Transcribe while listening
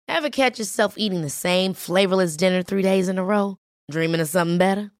Ever catch yourself eating the same flavorless dinner 3 days in a row? Dreaming of something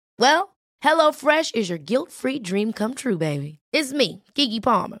better? Well, HelloFresh is your guilt-free dream come true, baby. It's me, Keke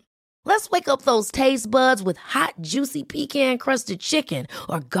Palmer. Let's wake up those taste buds with hot, juicy pecan-crusted chicken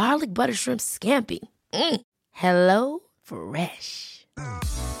or garlic butter shrimp scampi. Hello Fresh.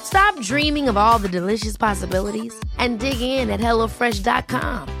 Stop dreaming of all the delicious possibilities and dig in at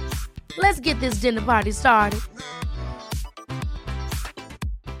HelloFresh.com. Let's get this dinner party started.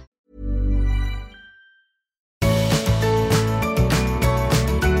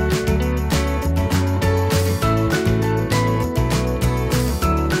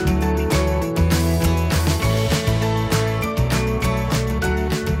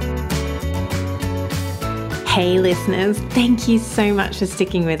 Hey listeners, thank you so much for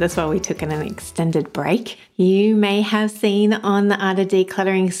sticking with us while we took an extended break. You may have seen on the Art of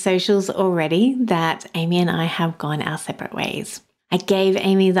Decluttering socials already that Amy and I have gone our separate ways. I gave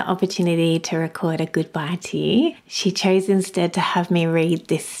Amy the opportunity to record a goodbye to you. She chose instead to have me read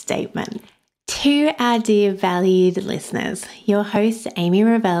this statement. To our dear valued listeners, your hosts Amy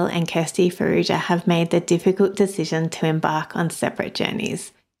Revell and Kirsty Farrugia have made the difficult decision to embark on separate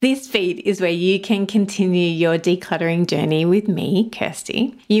journeys. This feed is where you can continue your decluttering journey with me,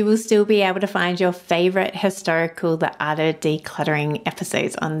 Kirsty. You will still be able to find your favourite historical The Art of Decluttering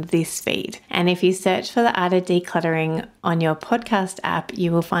episodes on this feed. And if you search for The Art of Decluttering on your podcast app,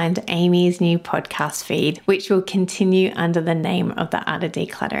 you will find Amy's new podcast feed, which will continue under the name of The Art of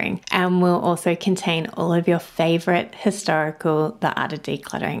Decluttering and will also contain all of your favourite historical The Art of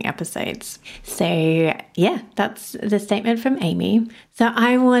Decluttering episodes. So yeah, that's the statement from Amy. So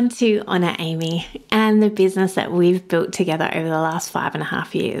I want to honour Amy and the business that we've built together over the last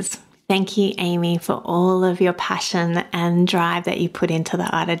 5.5 years. Thank you, Amy, for all of your passion and drive that you put into the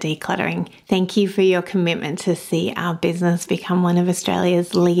Art of Decluttering. Thank you for your commitment to see our business become one of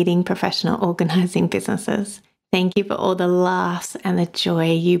Australia's leading professional organising businesses. Thank you for all the laughs and the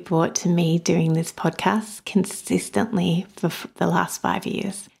joy you brought to me doing this podcast consistently for the last 5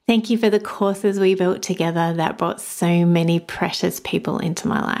 years. Thank you for the courses we built together that brought so many precious people into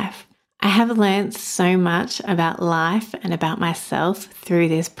my life. I have learned so much about life and about myself through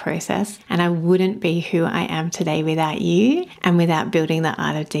this process, and I wouldn't be who I am today without you and without building the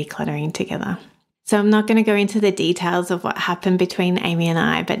Art of Decluttering together. So I'm not going to go into the details of what happened between Amy and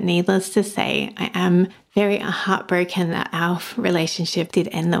I, but needless to say, I am very heartbroken that our relationship did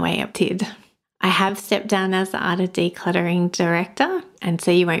end the way it did. I have stepped down as the Art of Decluttering director, and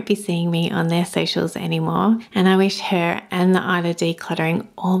so you won't be seeing me on their socials anymore. And I wish her and the Art of Decluttering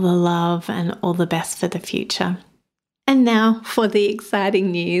all the love and all the best for the future. And now for the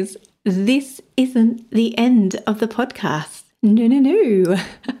exciting news. This isn't the end of the podcast. No.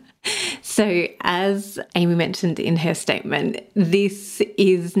 So as Amy mentioned in her statement, this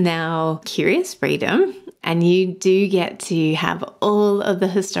is now Curious Freedom. And you do get to have all of the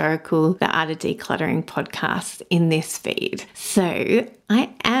historical The Art of Decluttering podcasts in this feed. So I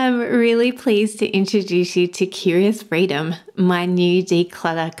am really pleased to introduce you to Curious Freedom, my new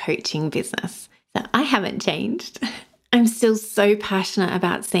declutter coaching business. So I haven't changed. I'm still so passionate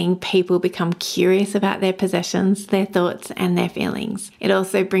about seeing people become curious about their possessions, their thoughts, and their feelings. It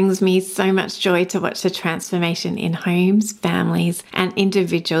also brings me so much joy to watch the transformation in homes, families, and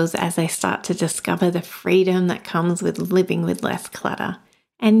individuals as they start to discover the freedom that comes with living with less clutter.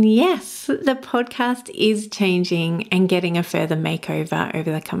 And yes, the podcast is changing and getting a further makeover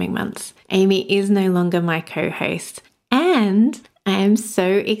over the coming months. Amy is no longer my co-host, and I am so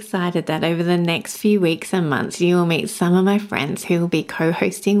excited that over the next few weeks and months, you will meet some of my friends who will be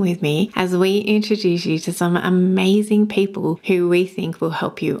co-hosting with me as we introduce you to some amazing people who we think will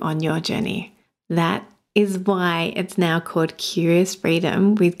help you on your journey. That is why it's now called Curious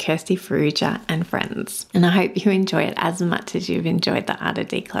Freedom with Kirsty Farrugia and friends. And I hope you enjoy it as much as you've enjoyed the Art of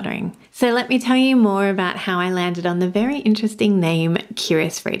Decluttering. So let me tell you more about how I landed on the very interesting name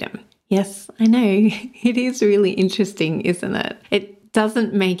Curious Freedom. Yes, I know. It is really interesting, isn't it? It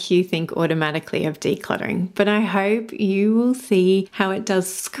doesn't make you think automatically of decluttering, but I hope you will see how it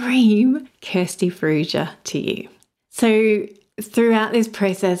does scream Kirsty Farrugia to you. So throughout this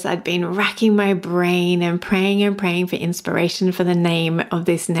process, I'd been racking my brain and praying for inspiration for the name of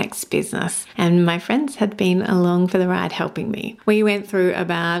this next business. And my friends had been along for the ride helping me. We went through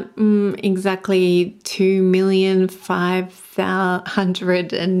about exactly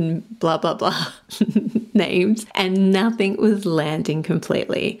 2,005,000 and blah, blah, blah names, and nothing was landing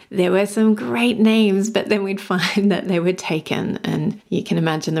completely. There were some great names, but then we'd find that they were taken, and you can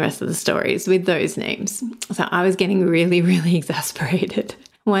imagine the rest of the stories with those names. So I was getting really, really exasperated.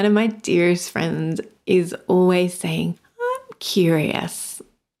 One of my dearest friends is always saying, I'm curious.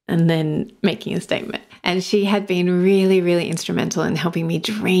 and then making a statement. And she had been really, really instrumental in helping me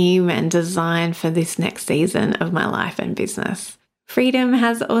dream and design for this next season of my life and business. Freedom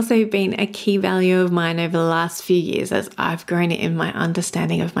has also been a key value of mine over the last few years as I've grown in my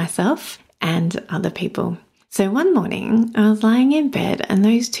understanding of myself and other people. So one morning I was lying in bed and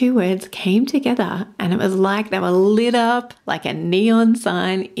those two words came together and it was like they were lit up like a neon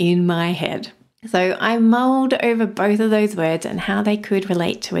sign in my head. So I mulled over both of those words and how they could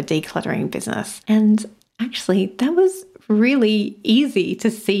relate to a decluttering business. And actually, that was really easy to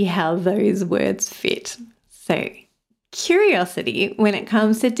see how those words fit. So curiosity when it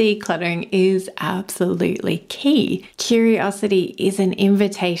comes to decluttering is absolutely key. Curiosity is an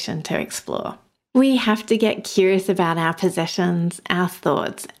invitation to explore. We have to get curious about our possessions, our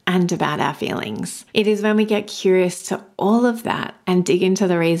thoughts, and about our feelings. It is when we get curious to all of that and dig into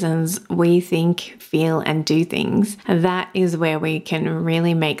the reasons we think, feel, and do things, that is where we can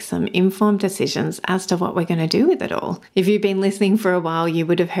really make some informed decisions as to what we're going to do with it all. If you've been listening for a while, you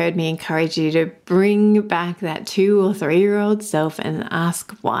would have heard me encourage you to bring back that 2 or 3-year-old self and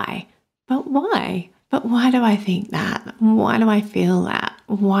ask why. But why? But why do I think that? Why do I feel that?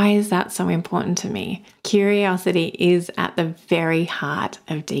 Why is that so important to me? Curiosity is at the very heart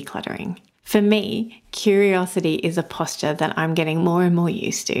of decluttering. For me, curiosity is a posture that I'm getting more and more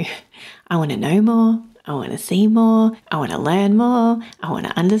used to. I want to know more. I want to see more. I want to learn more. I want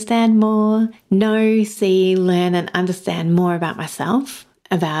to understand more. Know, see, learn, and understand more about myself,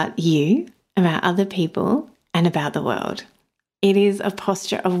 about you, about other people, and about the world. It is a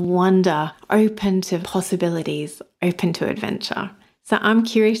posture of wonder, open to possibilities, open to adventure. So I'm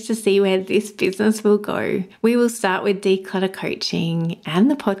curious to see where this business will go. We will start with declutter coaching and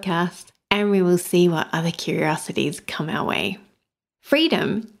the podcast, and we will see what other curiosities come our way.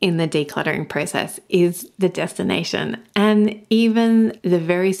 Freedom in the decluttering process is the destination and even the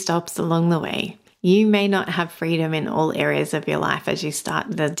very stops along the way. You may not have freedom in all areas of your life as you start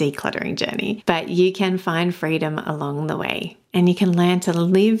the decluttering journey, but you can find freedom along the way and you can learn to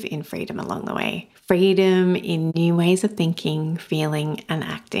live in freedom along the way. Freedom in new ways of thinking, feeling, and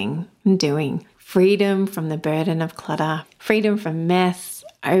acting and doing. Freedom from the burden of clutter, freedom from mess,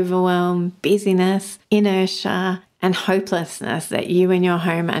 overwhelm, busyness, inertia, and hopelessness that you and your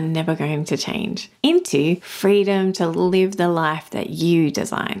home are never going to change. Into freedom to live the life that you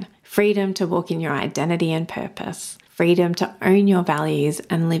design. Freedom to walk in your identity and purpose. Freedom to own your values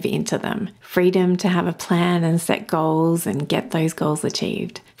and live into them. Freedom to have a plan and set goals and get those goals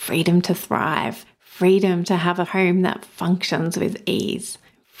achieved. Freedom to thrive. Freedom to have a home that functions with ease.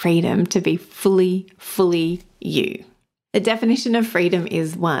 Freedom to be fully you. The definition of freedom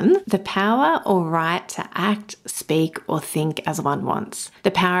is 1, the power or right to act, speak, or think as one wants.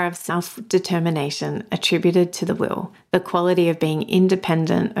 The power of self-determination attributed to the will. The quality of being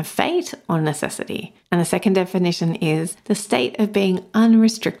independent of fate or necessity. And the second definition is the state of being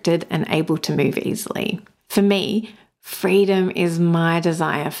unrestricted and able to move easily. For me, freedom is my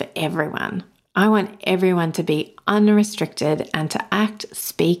desire for everyone. I want everyone to be unrestricted and to act,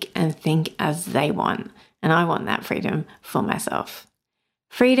 speak, and think as they want. And I want that freedom for myself.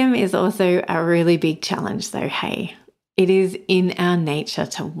 Freedom is also a really big challenge though, hey. It is in our nature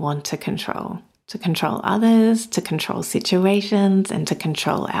to want to control others, to control situations, and to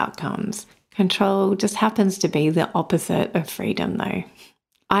control outcomes. Control just happens to be the opposite of freedom though.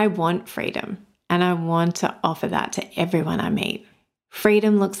 I want freedom, and I want to offer that to everyone I meet.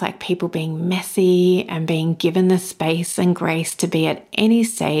 Freedom looks like people being messy and being given the space and grace to be at any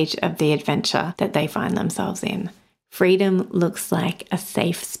stage of the adventure that they find themselves in. Freedom looks like a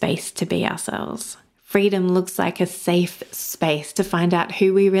safe space to be ourselves. Freedom looks like a safe space to find out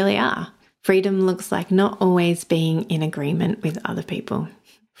who we really are. Freedom looks like not always being in agreement with other people.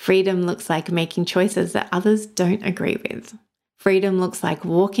 Freedom looks like making choices that others don't agree with. Freedom looks like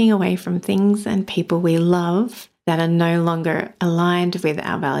walking away from things and people we love that are no longer aligned with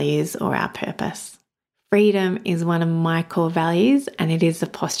our values or our purpose. Freedom is one of my core values, and it is the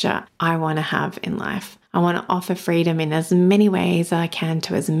posture I want to have in life. I want to offer freedom in as many ways I can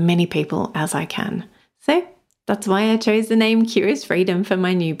to as many people as I can. So that's why I chose the name Curious Freedom for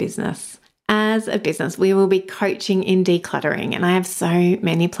my new business. As a business, we will be coaching in decluttering, and I have so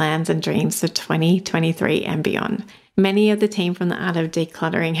many plans and dreams for 2023 and beyond. Many of the team from the Art of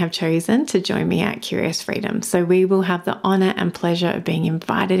Decluttering have chosen to join me at Curious Freedom, so we will have the honour and pleasure of being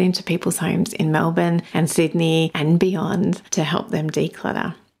invited into people's homes in Melbourne and Sydney and beyond to help them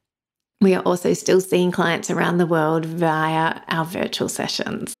declutter. We are also still seeing clients around the world via our virtual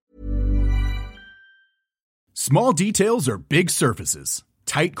sessions. Small details are big surfaces.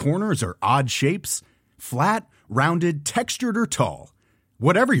 Tight corners are odd shapes. Flat, rounded, textured, or tall.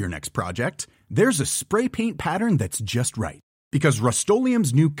 Whatever your next project, there's a spray paint pattern that's just right. Because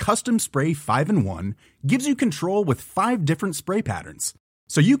Rust-Oleum's new Custom Spray 5-in-1 gives you control with 5 different spray patterns.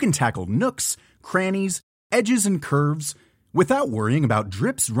 So you can tackle nooks, crannies, edges, and curves without worrying about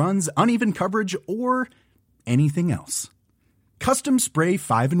drips, runs, uneven coverage, or anything else. Custom Spray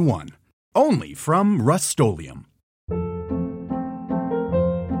 5-in-1. Only from Rust-Oleum.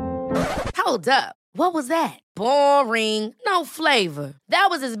 Hold up. What was that? Boring. No flavor. That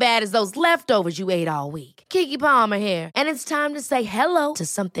was as bad as those leftovers you ate all week. Keke Palmer here, and it's time to say hello to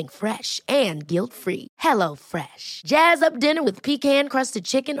something fresh and guilt-free. Hello Fresh. Jazz up dinner with pecan-crusted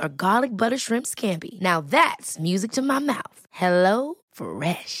chicken or garlic butter shrimp scampi. Now that's music to my mouth. Hello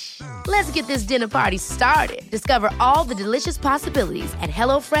Fresh. Let's get this dinner party started. Discover all the delicious possibilities at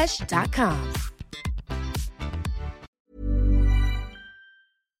hellofresh.com.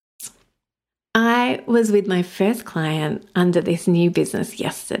 I was with my first client under this new business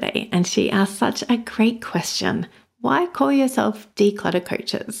yesterday, and she asked such a great question. Why call yourself declutter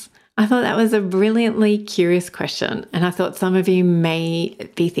coaches? I thought that was a brilliantly curious question, and I thought some of you may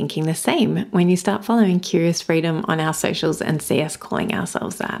be thinking the same when you start following Curious Freedom on our socials and see us calling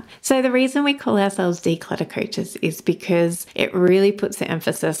ourselves that. So the reason we call ourselves declutter coaches is because it really puts the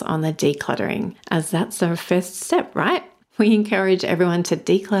emphasis on the decluttering, as that's the first step, right? We encourage everyone to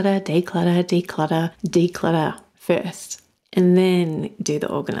declutter first, and then do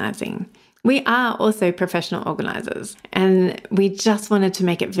the organizing. We are also professional organizers, and we just wanted to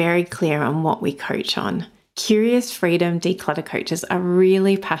make it very clear on what we coach on. Curious Freedom declutter coaches are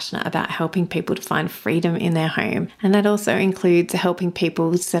really passionate about helping people to find freedom in their home, and that also includes helping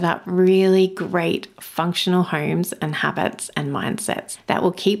people set up really great functional homes and habits and mindsets that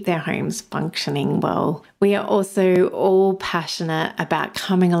will keep their homes functioning well. We are also all passionate about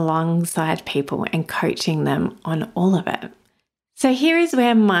coming alongside people and coaching them on all of it. So here is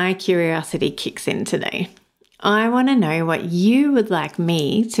where my curiosity kicks in today. I want to know what you would like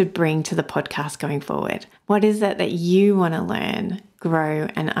me to bring to the podcast going forward. What is it that you want to learn, grow,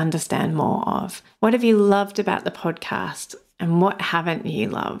 and understand more of? What have you loved about the podcast, and what haven't you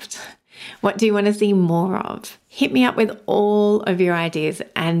loved? What do you want to see more of? Hit me up with all of your ideas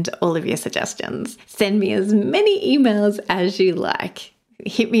and all of your suggestions. Send me as many emails as you like.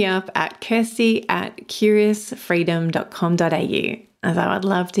 Hit me up at kirsty@curiousfreedom.com.au, as I would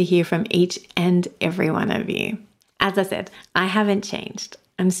love to hear from each and every one of you. As I said, I haven't changed.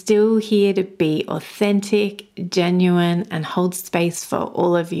 I'm still here to be authentic, genuine, and hold space for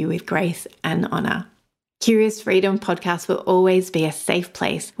all of you with grace and honor. Curious Freedom Podcast will always be a safe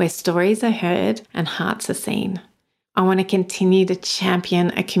place where stories are heard and hearts are seen. I want to continue to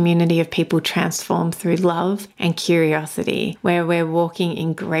champion a community of people transformed through love and curiosity, where we're walking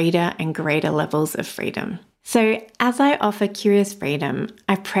in greater and greater levels of freedom. So as I offer Curious Freedom,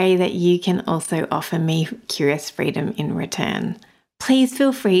 I pray that you can also offer me Curious Freedom in return. Please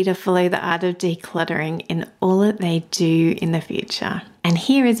feel free to follow the Art of Decluttering in all that they do in the future. And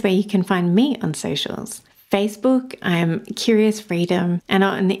here is where you can find me on socials. Facebook, I'm Curious Freedom, and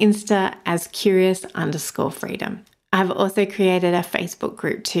on Insta as Curious_Freedom. I've also created a Facebook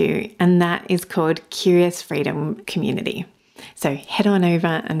group too, and that is called Curious Freedom Community. So head on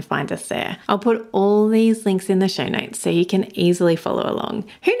over and find us there. I'll put all these links in the show notes so you can easily follow along.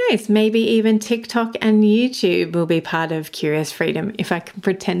 Who knows, maybe even TikTok and YouTube will be part of Curious Freedom if I can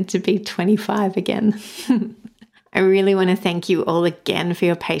pretend to be 25 again. I really want to thank you all again for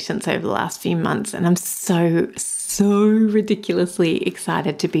your patience over the last few months, and I'm so ridiculously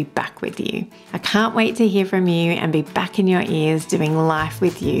excited to be back with you. I can't wait to hear from you and be back in your ears doing life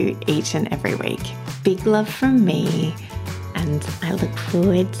with you each and every week. Big love from me, and I look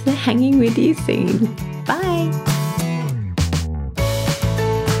forward to hanging with you soon. Bye.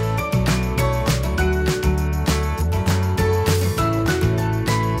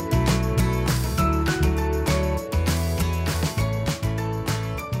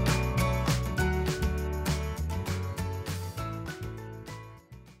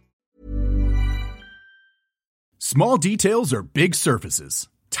 Small details are big surfaces.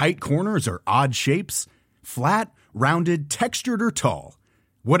 Tight corners are odd shapes. Flat, rounded, textured, or tall.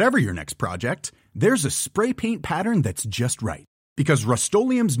 Whatever your next project, there's a spray paint pattern that's just right. Because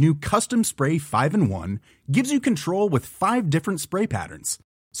Rust-Oleum's new Custom Spray 5-in-1 gives you control with 5 different spray patterns.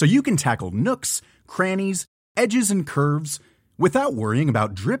 So you can tackle nooks, crannies, edges, and curves without worrying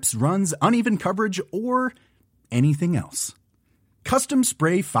about drips, runs, uneven coverage, or anything else. Custom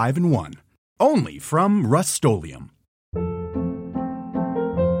Spray 5-in-1. Only from Rust-Oleum.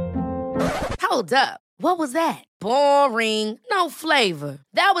 Hold up. What was that? Boring. No flavor.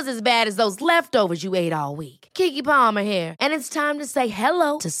 That was as bad as those leftovers you ate all week. Keke Palmer here, and it's time to say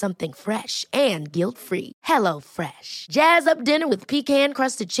hello to something fresh and guilt-free. Hello Fresh. Jazz up dinner with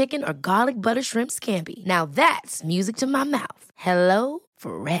pecan-crusted chicken or garlic butter shrimp scampi. Now that's music to my mouth. Hello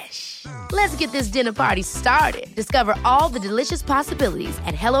Fresh. Let's get this dinner party started. Discover all the delicious possibilities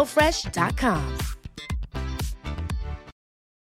at HelloFresh.com.